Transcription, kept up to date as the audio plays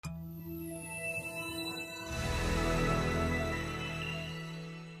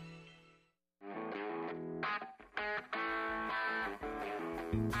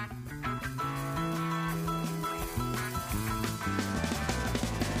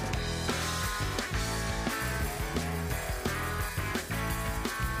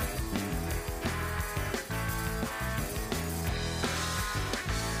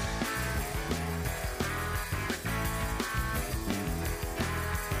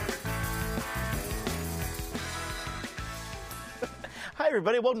Hi,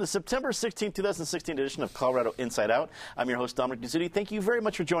 everybody. Welcome to September 16, 2016 edition of Colorado Inside Out. I'm your host, Dominic Nuzzuti. Thank you very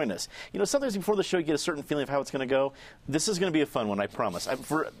much for joining us. You know, sometimes before the show, you get a certain feeling of how it's going to go. This is going to be a fun one, I promise.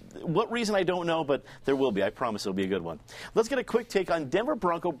 For what reason, I don't know, but there will be. I promise it'll be a good one. Let's get a quick take on Denver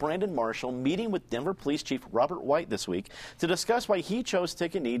Bronco Brandon Marshall meeting with Denver Police Chief Robert White this week to discuss why he chose to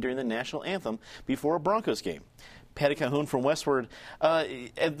take a knee during the national anthem before a Broncos game. Patty Calhoun from Westward.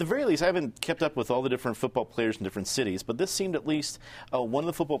 At the very least, I haven't kept up with all the different football players in different cities, but this seemed at least one of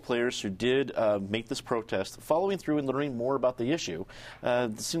the football players who did make this protest, following through and learning more about the issue. There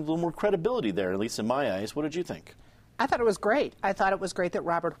seemed a little more credibility there, at least in my eyes. What did you think? I thought it was great. I thought it was great that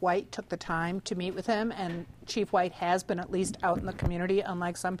Robert White took the time to meet with him, and Chief White has been at least out in the community,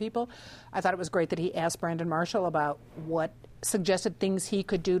 unlike some people. I thought it was great that he asked Brandon Marshall about what suggested things he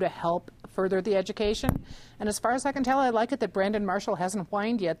could do to help further the education. And as far as I can tell, I like it that Brandon Marshall hasn't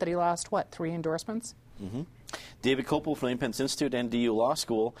whined yet that he lost, 3 endorsements? Mm-hmm. David Kopel from the Independence Institute and DU Law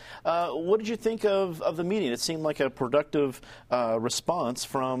School. What did you think of the meeting? It seemed like a productive response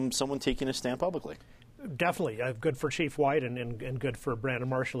from someone taking a stand publicly. Definitely. Good for Chief White and good for Brandon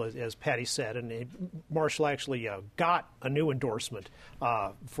Marshall, as Patty said. And Marshall actually got a new endorsement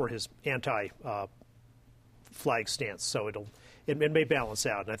for his anti-flag stance. So it may balance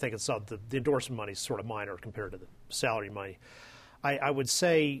out. And I think the endorsement money is sort of minor compared to the salary money. I would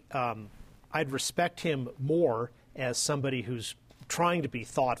say I'd respect him more as somebody who's trying to be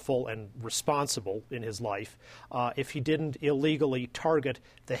thoughtful and responsible in his life if he didn't illegally target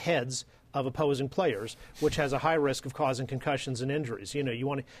the heads of opposing players, which has a high risk of causing concussions and injuries. You know, you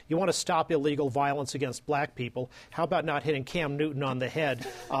want to stop illegal violence against black people. How about not hitting Cam Newton on the head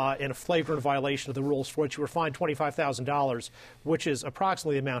in a flagrant violation of the rules for which you were fined $25,000, which is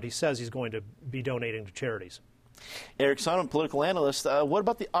approximately the amount he says he's going to be donating to charities. Eric Sonneman, political analyst. What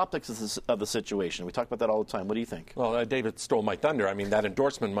about the optics of the situation? We talk about that all the time. What do you think? Well, David stole my thunder. I mean, that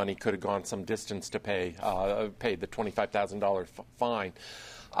endorsement money could have gone some distance to pay the $25,000 fine.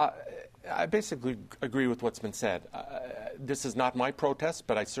 I basically agree with what's been said. This is not my protest,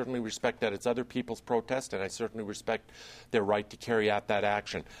 but I certainly respect that it's other people's protest, and I certainly respect their right to carry out that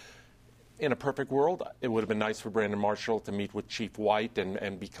action. In a perfect world, it would have been nice for Brandon Marshall to meet with Chief White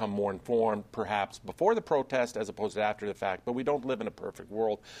and become more informed, perhaps before the protest as opposed to after the fact. But we don't live in a perfect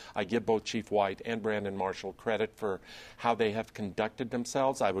world. I give both Chief White and Brandon Marshall credit for how they have conducted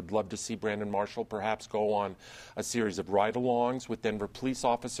themselves. I would love to see Brandon Marshall perhaps go on a series of ride-alongs with Denver police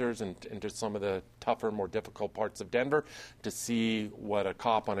officers and into some of the tougher, more difficult parts of Denver to see what a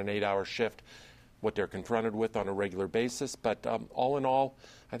cop on an 8-hour shift, what they're confronted with on a regular basis. But all in all,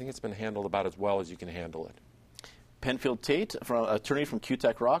 I think it's been handled about as well as you can handle it. Penfield Tate, attorney from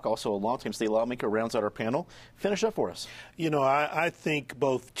QTech Rock, also a longtime state lawmaker, rounds out our panel. Finish up for us. You know, I think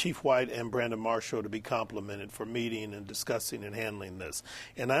both Chief White and Brandon Marshall to be complimented for meeting and discussing and handling this.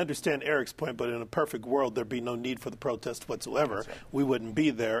 And I understand Eric's point, but in a perfect world, there'd be no need for the protest whatsoever. Right. We wouldn't be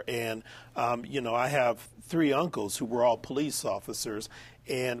there. And, you know, I have 3 uncles who were all police officers.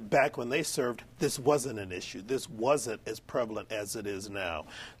 And back when they served, this wasn't an issue. This wasn't as prevalent as it is now.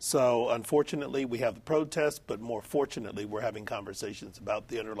 So, unfortunately, we have the protest, but more fortunately, we're having conversations about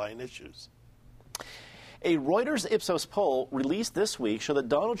the underlying issues. A Reuters Ipsos poll released this week showed that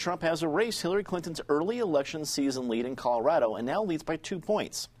Donald Trump has erased Hillary Clinton's early election season lead in Colorado and now leads by 2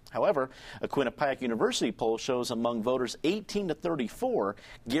 points. However, a Quinnipiac University poll shows among voters 18 to 34,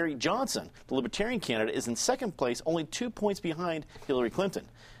 Gary Johnson, the Libertarian candidate, is in second place, only 2 points behind Hillary Clinton.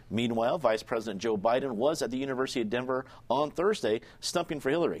 Meanwhile, Vice President Joe Biden was at the University of Denver on Thursday, stumping for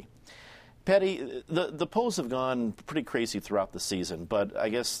Hillary. Patty, the polls have gone pretty crazy throughout the season, but I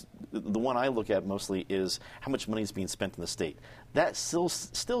guess the one I look at mostly is how much money is being spent in the state. That still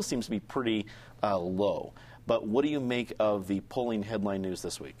seems to be pretty low. But what do you make of the polling headline news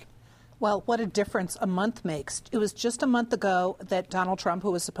this week? Well, what a difference a month makes. It was just a month ago that Donald Trump,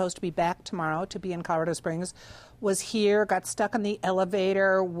 who was supposed to be back tomorrow to be in Colorado Springs, was here, got stuck in the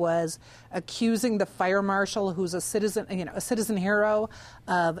elevator, was accusing the fire marshal, who's a citizen hero,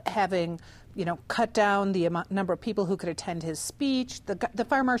 of having, cut down the number of people who could attend his speech, the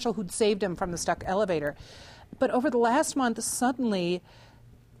fire marshal who'd saved him from the stuck elevator. But over the last month, suddenly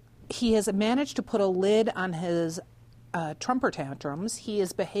he has managed to put a lid on his Trumper tantrums. He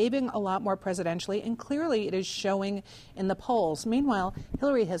is behaving a lot more presidentially, and clearly it is showing in the polls. Meanwhile,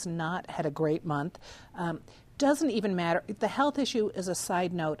 Hillary has not had a great month. Doesn't even matter. The health issue is a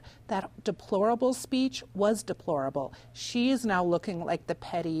side note. That deplorable speech was deplorable. She is now looking like the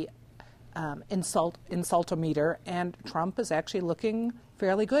petty insultometer, and Trump is actually looking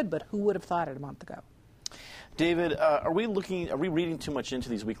fairly good, but who would have thought it a month ago? David, are we reading too much into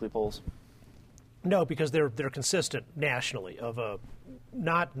these weekly polls? No, because they're consistent nationally of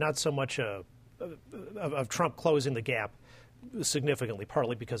not so much of Trump closing the gap significantly,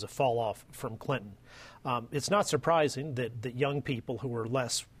 partly because of fall off from Clinton. It's not surprising that young people who are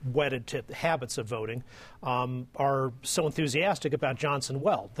less wedded to the habits of voting are so enthusiastic about Johnson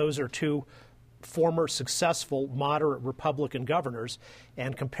Weld. Those are two former successful moderate Republican governors,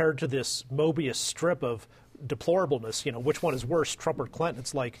 and compared to this Mobius strip of deplorableness, which one is worse, Trump or Clinton?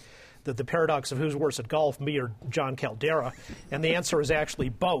 It's like the paradox of who's worse at golf, me or John Caldera. And the answer is actually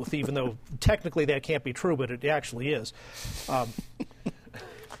both, even though technically that can't be true, but it actually is.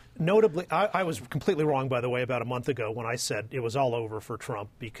 Notably, I was completely wrong, by the way, about a month ago when I said it was all over for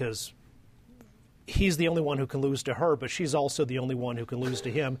Trump, because he's the only one who can lose to her, but she's also the only one who can lose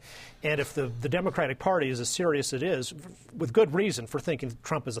to him. And if the Democratic Party is as serious as it is, with good reason for thinking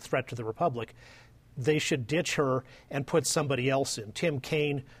Trump is a threat to the Republic, they should ditch her and put somebody else in. Tim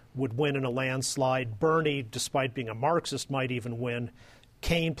Kaine would win in a landslide. Bernie, despite being a Marxist, might even win.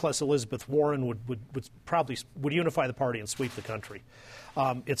 Kaine plus Elizabeth Warren would unify the party and sweep the country.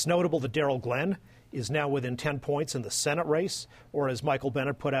 It's notable that Darrell Glenn is now within 10 points in the Senate race, or as Michael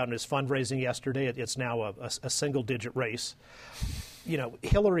Bennet put out in his fundraising yesterday, it's now a single-digit race.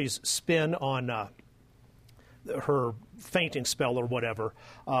 Hillary's spin on her fainting spell or whatever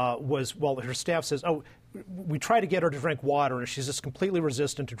was, well, her staff says, we try to get her to drink water, and she's just completely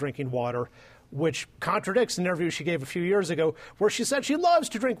resistant to drinking water, which contradicts an interview she gave a few years ago where she said she loves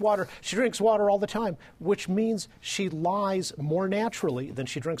to drink water. She drinks water all the time, which means she lies more naturally than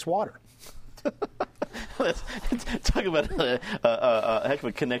she drinks water. Talk about a heck of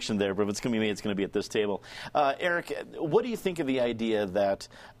a connection there, but if it's going to be made, it's going to be at this table. Eric, what do you think of the idea that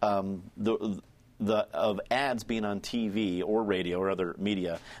of ads being on TV or radio or other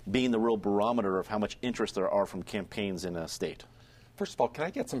media being the real barometer of how much interest there are from campaigns in a state? First of all, can I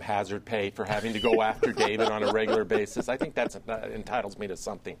get some hazard pay for having to go after David on a regular basis? I think that entitles me to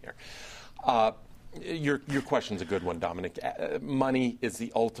something here. Your question's a good one, Dominic. Money is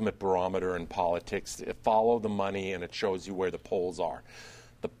the ultimate barometer in politics. Follow the money, and it shows you where the polls are.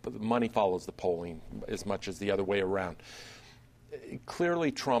 The money follows the polling as much as the other way around.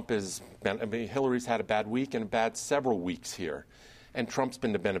 Clearly, Hillary's had a bad week and a bad several weeks here. And Trump's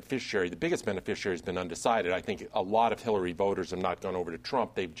been the beneficiary. The biggest beneficiary has been undecided. I think a lot of Hillary voters have not gone over to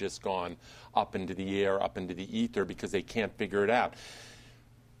Trump. They've just gone up into the air, up into the ether, because they can't figure it out.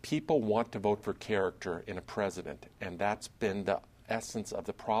 People want to vote for character in a president, and that's been the essence of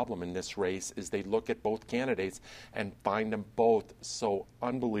the problem in this race, is they look at both candidates and find them both so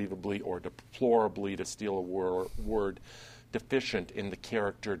unbelievably or deplorably, to steal a word, deficient in the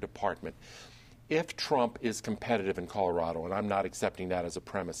character department. If Trump is competitive in Colorado, and I'm not accepting that as a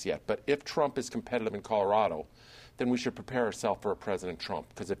premise yet, but if Trump is competitive in Colorado, then we should prepare ourselves for a President Trump.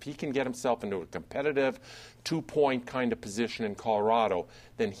 Because if he can get himself into a competitive two-point kind of position in Colorado,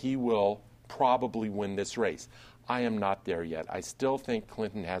 then he will probably win this race. I am not there yet. I still think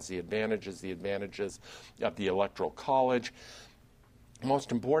Clinton has the advantages of the Electoral College.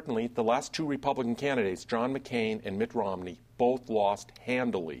 Most importantly, the last two Republican candidates, John McCain and Mitt Romney, both lost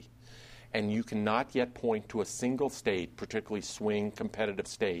handily. And you cannot yet point to a single state, particularly swing competitive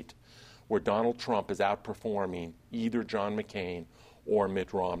state, where Donald Trump is outperforming either John McCain or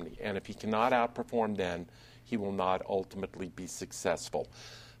Mitt Romney. And if he cannot outperform then, he will not ultimately be successful.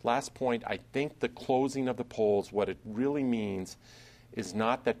 Last point, I think the closing of the polls, what it really means is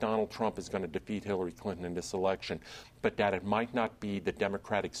not that Donald Trump is going to defeat Hillary Clinton in this election, but that it might not be the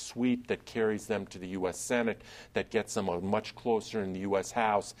Democratic sweep that carries them to the U.S. Senate, that gets them much closer in the U.S.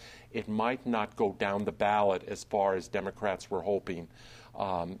 House. It might not go down the ballot as far as Democrats were hoping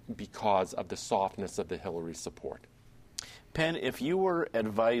because of the softness of the Hillary support. Penn, if you were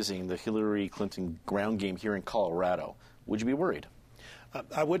advising the Hillary Clinton ground game here in Colorado, would you be worried?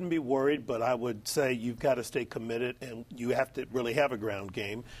 I wouldn't be worried, but I would say you've got to stay committed, and you have to really have a ground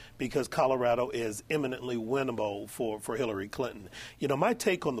game, because Colorado is eminently winnable for Hillary Clinton. My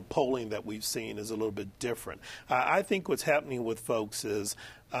take on the polling that we've seen is a little bit different. I think what's happening with folks is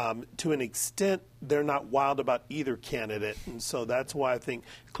To an extent, they're not wild about either candidate, and so that's why I think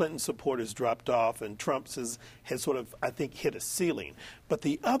Clinton's support has dropped off and Trump's has sort of, I think, hit a ceiling. But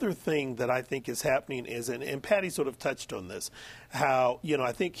the other thing that I think is happening is, and Patty sort of touched on this, how,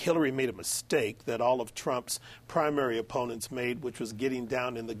 I think Hillary made a mistake that all of Trump's primary opponents made, which was getting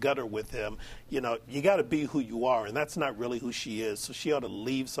down in the gutter with him. You got to be who you are, and that's not really who she is, so she ought to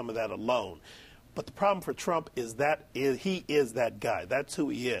leave some of that alone. But the problem for Trump is he is that guy. That's who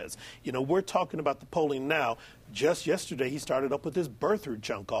he is. We're talking about the polling now. Just yesterday, he started up with his birther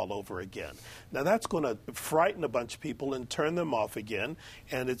junk all over again. Now, that's going to frighten a bunch of people and turn them off again,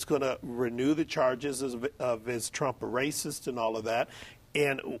 and it's going to renew the charges of his Trump a racist and all of that.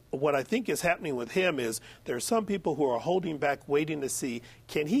 And what I think is happening with him is there are some people who are holding back, waiting to see,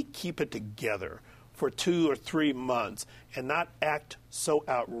 can he keep it together for 2 or 3 months and not act so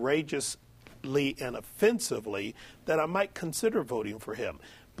outrageous and offensively that I might consider voting for him.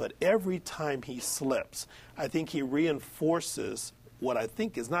 But every time he slips, I think he reinforces what I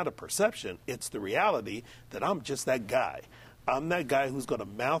think is not a perception, it's the reality that I'm just that guy. I'm that guy who's going to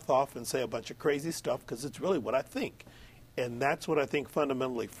mouth off and say a bunch of crazy stuff because it's really what I think. And that's what I think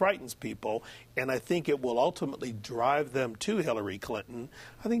fundamentally frightens people, and I think it will ultimately drive them to Hillary Clinton.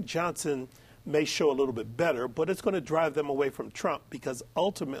 I think Johnson may show a little bit better, but it's going to drive them away from Trump because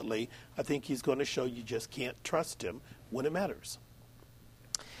ultimately I think he's going to show you just can't trust him when it matters.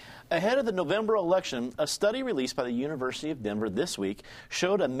 Ahead of the November election, a study released by the University of Denver this week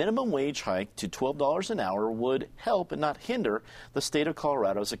showed a minimum wage hike to $12 an hour would help and not hinder the state of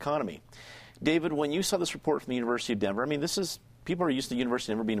Colorado's economy. David, when you saw this report from the University of Denver, people are used to the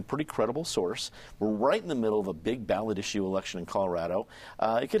University of Denver being a pretty credible source. We're right in the middle of a big ballot issue election in Colorado.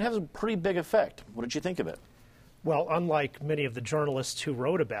 It could have a pretty big effect. What did you think of it? Well, unlike many of the journalists who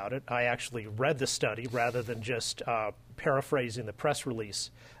wrote about it, I actually read the study rather than just paraphrasing the press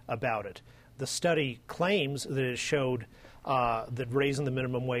release about it. The study claims that it showed that raising the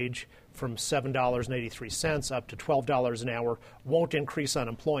minimum wage from $7.83 up to $12 an hour won't increase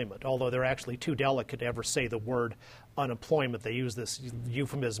unemployment, although they're actually too delicate to ever say the word unemployment. They use this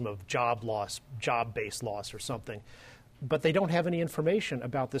euphemism of job loss, job-based loss or something. But they don't have any information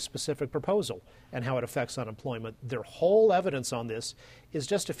about this specific proposal and how it affects unemployment. Their whole evidence on this is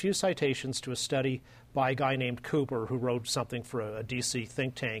just a few citations to a study by a guy named Cooper who wrote something for a D.C.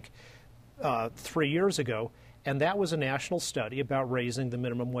 think tank 3 years ago, and that was a national study about raising the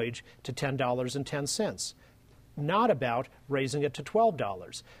minimum wage to $10.10. Not about raising it to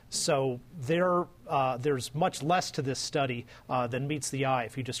 $12. So there's much less to this study than meets the eye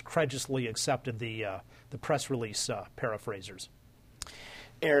if you just credulously accepted the press release paraphrasers.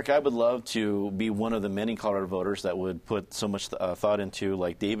 Eric, I would love to be one of the many Colorado voters that would put so much thought into,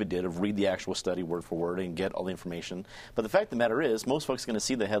 like David did, of read the actual study word for word and get all the information. But the fact of the matter is, most folks are going to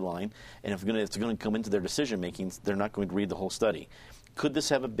see the headline, and if it's going to come into their decision-making, they're not going to read the whole study. Could this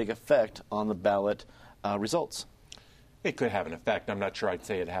have a big effect on the ballot results? It could have an effect. I'm not sure I'd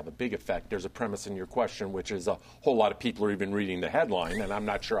say it'd have a big effect. There's a premise in your question, which is a whole lot of people are even reading the headline, and I'm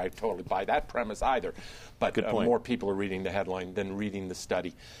not sure I totally buy that premise either. But more people are reading the headline than reading the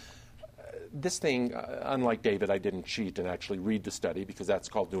study. This thing, unlike David, I didn't cheat and actually read the study because that's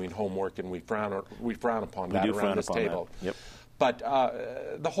called doing homework, and we frown upon that around this table. Yep. But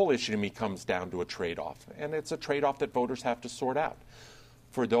the whole issue to me comes down to a trade-off, and it's a trade-off that voters have to sort out.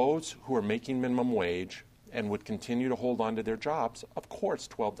 For those who are making minimum wage and would continue to hold on to their jobs, of course,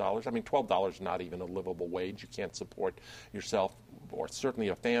 $12. $12 is not even a livable wage. You can't support yourself or certainly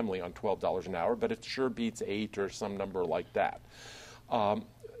a family on $12 an hour, but it sure beats $8 or some number like that.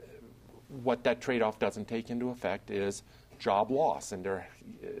 What that trade-off doesn't take into effect is job loss. And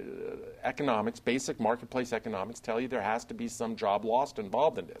economics, basic marketplace economics, tell you there has to be some job lost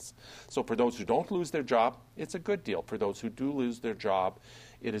involved in this. So for those who don't lose their job, it's a good deal. For those who do lose their job,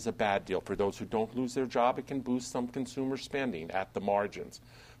 it is a bad deal. For those who don't lose their job, it can boost some consumer spending at the margins.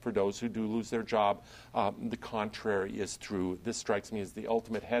 For those who do lose their job, the contrary is true. This strikes me as the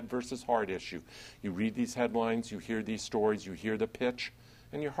ultimate head versus heart issue. You read these headlines, you hear these stories, you hear the pitch,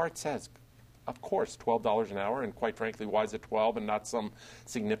 and your heart says, of course, $12 an hour, and quite frankly, why is it 12 and not some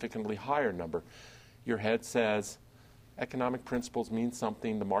significantly higher number? Your head says, economic principles mean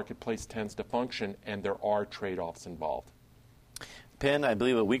something, the marketplace tends to function, and there are trade-offs involved. Penn, I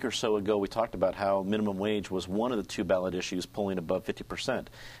believe a week or so ago we talked about how minimum wage was one of the two ballot issues polling above 50%.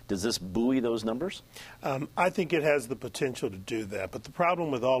 Does this buoy those numbers? I think it has the potential to do that. But the problem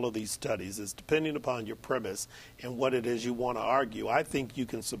with all of these studies is depending upon your premise and what it is you want to argue, I think you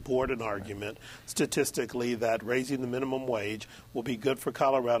can support an argument statistically that raising the minimum wage will be good for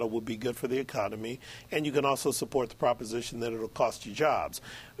Colorado, will be good for the economy, and you can also support the proposition that it'll cost you jobs.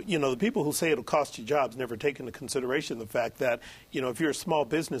 You know, the people who say it'll cost you jobs never take into consideration the fact that, you know, if you're a small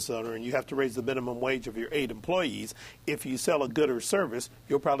business owner and you have to raise the minimum wage of your 8 employees, if you sell a good or service,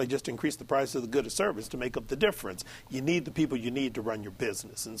 you'll probably just increase the price of the good or service to make up the difference. You need the people you need to run your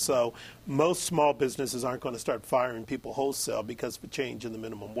business. And so most small businesses aren't going to start firing people wholesale because of a change in the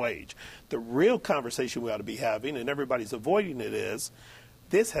minimum wage. The real conversation we ought to be having, and everybody's avoiding it, is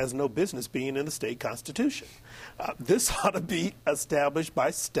this has no business being in the state constitution. This ought to be established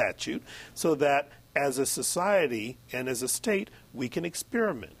by statute so that as a society and as a state, we can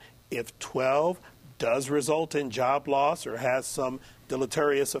experiment. If 12 does result in job loss or has some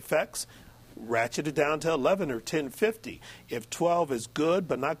deleterious effects, ratchet it down to 11 or 1050. If 12 is good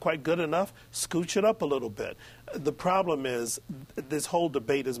but not quite good enough, scooch it up a little bit. The problem is this whole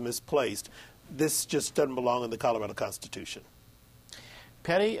debate is misplaced. This just doesn't belong in the Colorado Constitution.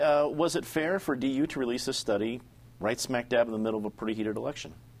 Patty, was it fair for DU to release this study right smack dab in the middle of a pretty heated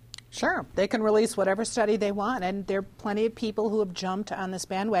election? Sure. They can release whatever study they want, and there are plenty of people who have jumped on this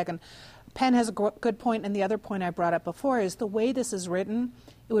bandwagon. Penn has a good point, and the other point I brought up before is the way this is written,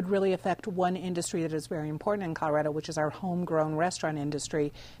 it would really affect one industry that is very important in Colorado, which is our homegrown restaurant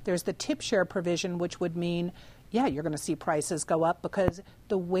industry. There's the tip share provision, which would mean, yeah, you're going to see prices go up because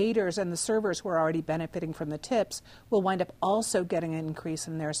the waiters and the servers who are already benefiting from the tips will wind up also getting an increase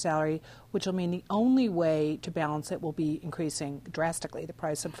in their salary, which will mean the only way to balance it will be increasing drastically the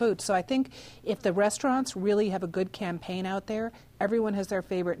price of food. So I think if the restaurants really have a good campaign out there, everyone has their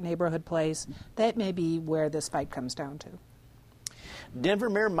favorite neighborhood place, that may be where this fight comes down to. Denver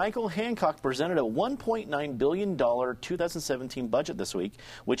Mayor Michael Hancock presented a $1.9 billion 2017 budget this week,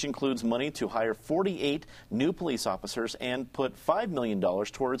 which includes money to hire 48 new police officers and put $5 million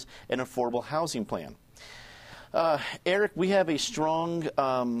towards an affordable housing plan. Eric, we have a strong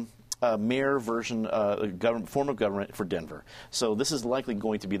mayor version form of government for Denver. So this is likely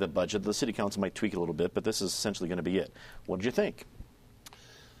going to be the budget. The city council might tweak it a little bit, but this is essentially going to be it. What did you think?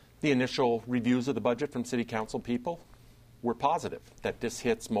 The initial reviews of the budget from city council people were positive, that this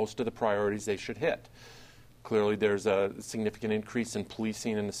hits most of the priorities they should hit. Clearly, there's a significant increase in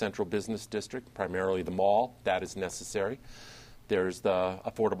policing in the central business district, primarily the mall. That is necessary. There's the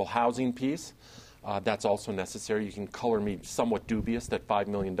affordable housing piece. That's also necessary. You can color me somewhat dubious that $5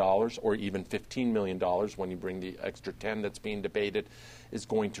 million or even $15 million when you bring the extra 10 that's being debated is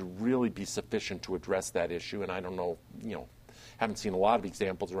going to really be sufficient to address that issue. And I don't know, haven't seen a lot of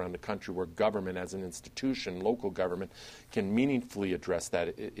examples around the country where government as an institution, local government, can meaningfully address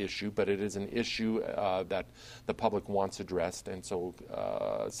that issue, but it is an issue that the public wants addressed, and so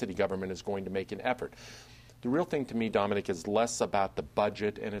city government is going to make an effort. The real thing to me, Dominic, is less about the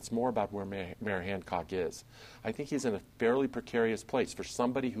budget, and it's more about where Mayor Hancock is. I think he's in a fairly precarious place. For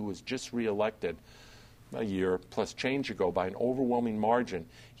somebody who was just reelected a year plus change ago by an overwhelming margin,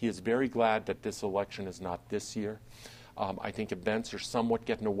 he is very glad that this election is not this year. I think events are somewhat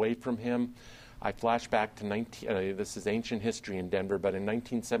getting away from him. I flash back to this is ancient history in Denver, but in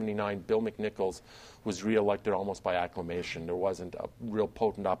 1979, Bill McNichols was reelected almost by acclamation. There wasn't a real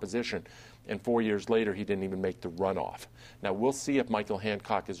potent opposition. And 4 years later, he didn't even make the runoff. Now, we'll see if Michael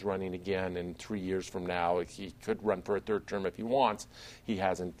Hancock is running again in 3 years from now. He could run for a third term if he wants. He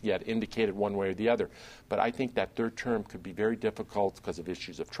hasn't yet indicated one way or the other. But I think that third term could be very difficult because of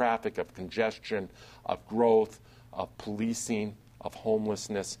issues of traffic, of congestion, of growth, of policing, of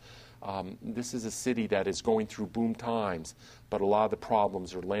homelessness. This is a city that is going through boom times, but a lot of the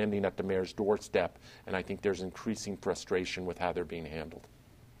problems are landing at the mayor's doorstep, and I think there's increasing frustration with how they're being handled.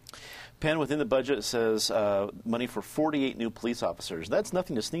 Penn, within the budget, it says money for 48 new police officers. That's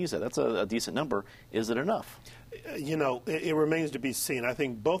nothing to sneeze at. That's a decent number. Is it enough? It remains to be seen. I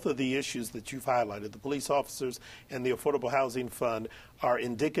think both of the issues that you've highlighted, the police officers and the Affordable Housing Fund, are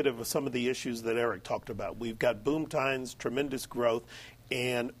indicative of some of the issues that Eric talked about. We've got boom times, tremendous growth,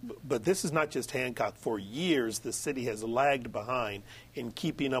 but this is not just Hancock. For years, the city has lagged behind in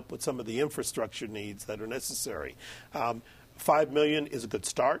keeping up with some of the infrastructure needs that are necessary. $5 million is a good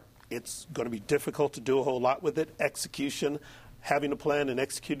start. It's going to be difficult to do a whole lot with it. Execution, having a plan and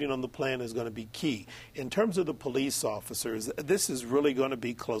executing on the plan is going to be key. In terms of the police officers, this is really going to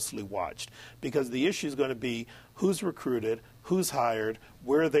be closely watched because the issue is going to be who's recruited, who's hired,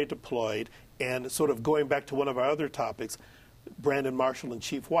 where are they deployed, and sort of going back to one of our other topics, Brandon Marshall and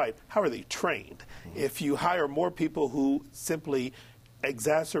Chief White, how are they trained? If you hire more people who simply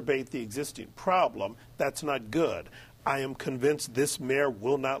exacerbate the existing problem, that's not good. I am convinced this mayor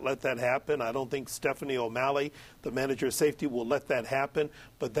will not let that happen. I don't think Stephanie O'Malley, the manager of safety, will let that happen.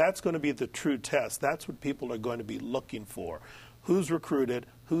 But that's going to be the true test. That's what people are going to be looking for. Who's recruited,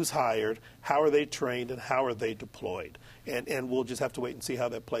 who's hired, how are they trained, and how are they deployed? And we'll just have to wait and see how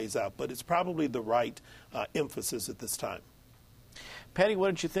that plays out. But it's probably the right emphasis at this time. Patty, what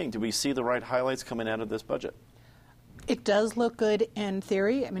did you think? Did we see the right highlights coming out of this budget? It does look good in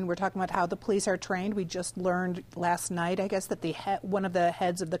theory. I mean, we're talking about how the police are trained. We just learned last night, I guess, that one of the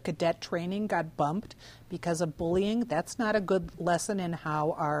heads of the cadet training got bumped because of bullying. That's not a good lesson in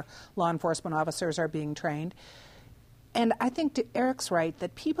how our law enforcement officers are being trained. And I think Eric's right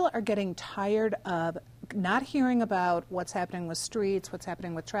that people are getting tired of not hearing about what's happening with streets, what's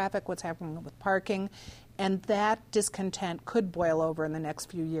happening with traffic, what's happening with parking, and that discontent could boil over in the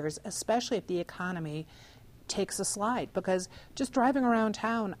next few years, especially if the economy takes a slide. Because just driving around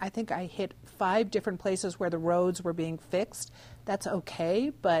town, I think I hit 5 different places where the roads were being fixed. That's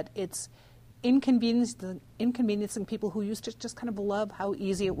okay, but it's inconveniencing people who used to just kind of love how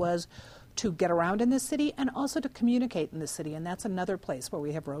easy it was to get around in this city and also to communicate in this city, and that's another place where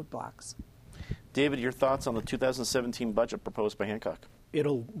we have roadblocks. David, your thoughts on the 2017 budget proposed by Hancock?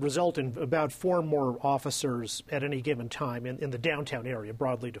 It'll result in about 4 more officers at any given time in the downtown area,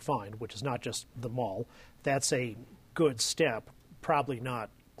 broadly defined, which is not just the mall. That's a good step, probably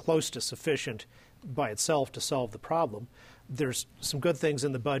not close to sufficient by itself to solve the problem. There's some good things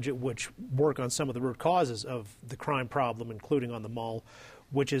in the budget which work on some of the root causes of the crime problem, including on the mall,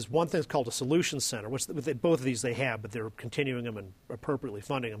 which is one thing that's called a solutions center, which both of these they have, but they're continuing them and appropriately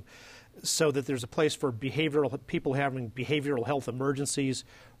funding them, so that there's a place for people having behavioral health emergencies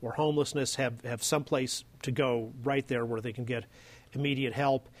or homelessness have some place to go right there where they can get immediate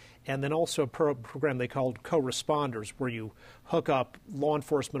help. And then also a program they called co-responders, where you hook up law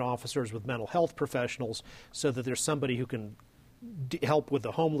enforcement officers with mental health professionals so that there's somebody who can help with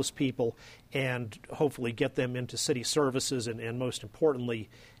the homeless people and hopefully get them into city services and most importantly,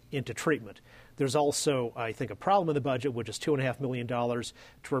 into treatment. There's also, I think, a problem in the budget, which is $2.5 million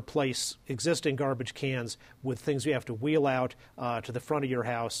to replace existing garbage cans with things you have to wheel out to the front of your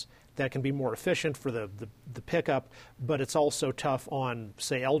house. That can be more efficient for the pickup, but it's also tough on,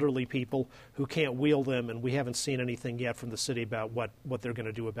 say, elderly people who can't wheel them, and we haven't seen anything yet from the city about what they're going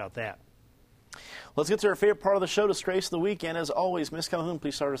to do about that. Let's get to our favorite part of the show, Disgrace of the Week, and as always, Ms. Calhoun,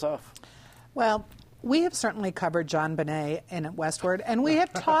 please start us off. Well, we have certainly covered John Bonet in Westward, and we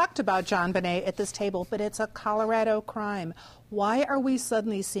have talked about John Bonet at this table, but it's a Colorado crime. Why are we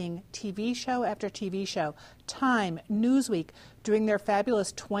suddenly seeing TV show after TV show, Time, Newsweek, doing their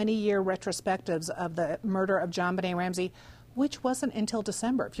fabulous 20-year retrospectives of the murder of John Bonet Ramsey, which wasn't until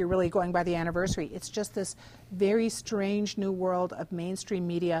December, if you're really going by the anniversary. It's just this very strange new world of mainstream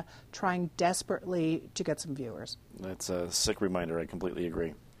media trying desperately to get some viewers. That's a sick reminder. I completely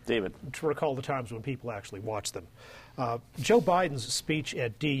agree. David. To recall the times when people actually watched them. Joe Biden's speech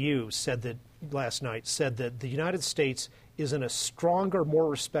at DU last night said that the United States is in a stronger, more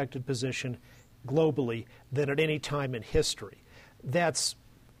respected position globally than at any time in history.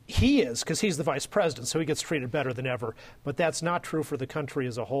 He is, because he's the vice president, so he gets treated better than ever. But that's not true for the country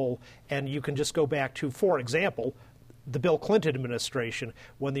as a whole. And you can just go back to, for example, the Bill Clinton administration,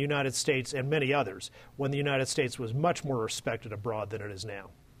 when the United States, and many others, when the United States was much more respected abroad than it is now.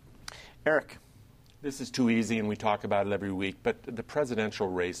 Eric. This is too easy, and we talk about it every week, but the presidential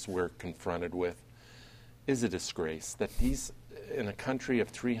race we're confronted with is a disgrace that in a country of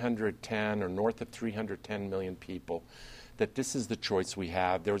 310 or north of 310 million people, that this is the choice we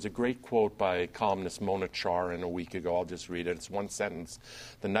have. There was a great quote by columnist Mona Charin a week ago. I'll just read it. It's one sentence.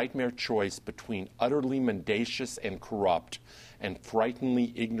 The nightmare choice between utterly mendacious and corrupt and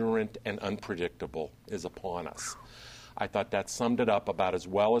frighteningly ignorant and unpredictable is upon us. I thought that summed it up about as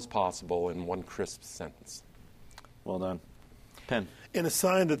well as possible in one crisp sentence. Well done. Penn. In a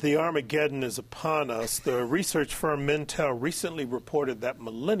sign that the Armageddon is upon us, the research firm Mintel recently reported that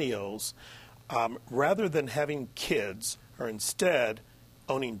millennials, rather than having kids, are instead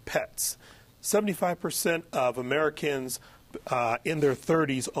owning pets. 75% of Americans in their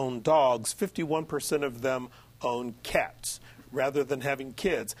 30s own dogs. 51% of them own cats, rather than having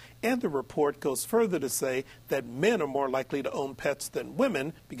kids. And the report goes further to say that men are more likely to own pets than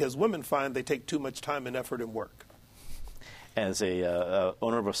women because women find they take too much time and effort and work. As a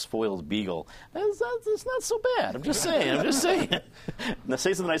owner of a spoiled beagle, it's not so bad. I'm just saying. Now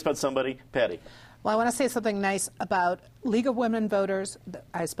say something nice about somebody. Patty. Well, I want to say something nice about League of Women Voters.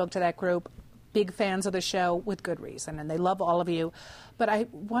 I spoke to that group. big fans of the show with good reason, and they love all of you. But I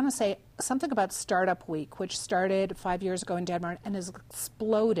want to say something about Startup Week, which started 5 years ago in Denver and has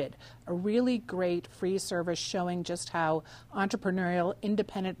exploded. A really great free service showing just how entrepreneurial,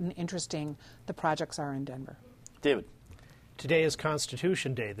 independent, and interesting the projects are in Denver. David. Today is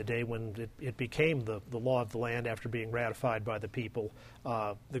Constitution Day, the day when it became the law of the land after being ratified by the people,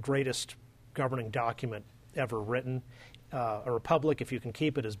 the greatest governing document ever written. A republic, if you can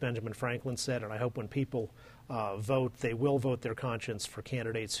keep it, as Benjamin Franklin said, and I hope when people vote, they will vote their conscience for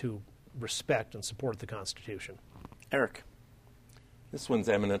candidates who respect and support the Constitution. Eric. This one's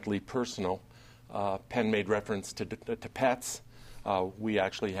eminently personal. Penn made reference to pets. We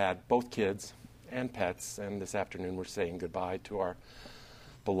actually had both kids and pets, and this afternoon we're saying goodbye to our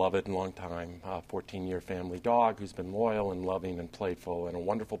beloved and long-time 14-year family dog who's been loyal and loving and playful and a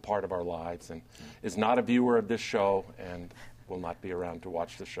wonderful part of our lives and is not a viewer of this show and will not be around to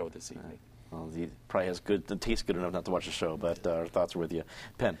watch the show this evening. Well, he probably has tastes good enough not to watch the show, but our thoughts are with you.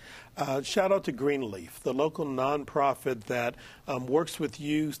 Penn. Shout out to Greenleaf, the local nonprofit that works with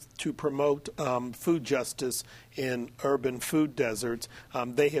youth to promote food justice in urban food deserts.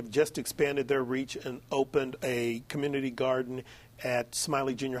 They have just expanded their reach and opened a community garden at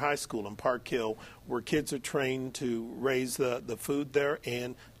Smiley Junior High School in Park Hill, where kids are trained to raise the food there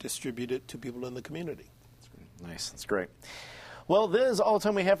and distribute it to people in the community. Nice. That's great. Well, this is all the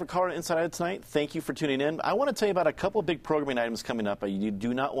time we have for Colorado Inside Out tonight. Thank you for tuning in. I want to tell you about a couple of big programming items coming up that you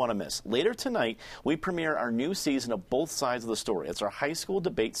do not want to miss. Later tonight, we premiere our new season of Both Sides of the Story. It's our high school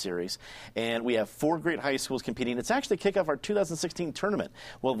debate series, and we have 4 great high schools competing. It's actually kick off our 2016 tournament.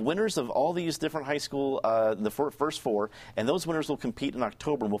 We'll have winners of all these different high school, the first 4, and those winners will compete in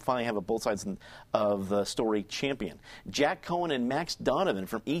October, and we'll finally have a Both Sides of the Story champion. Jack Cohen and Max Donovan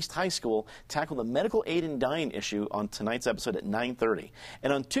from East High School tackle the medical aid and dying issue on tonight's episode at 9:30.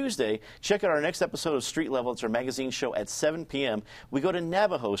 And on Tuesday, check out our next episode of Street Level. It's our magazine show at 7 p.m. We go to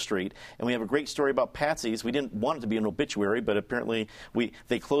Navajo Street, and we have a great story about Patsy's. We didn't want it to be an obituary, but apparently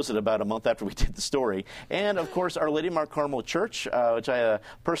they closed it about a month after we did the story. And, of course, Our Lady of Mount Carmel Church, which I have a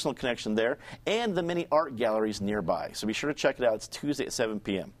personal connection there, and the many art galleries nearby. So be sure to check it out. It's Tuesday at 7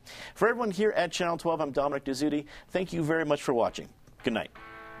 p.m. For everyone here at Channel 12, I'm Dominic Dezzutti. Thank you very much for watching. Good night.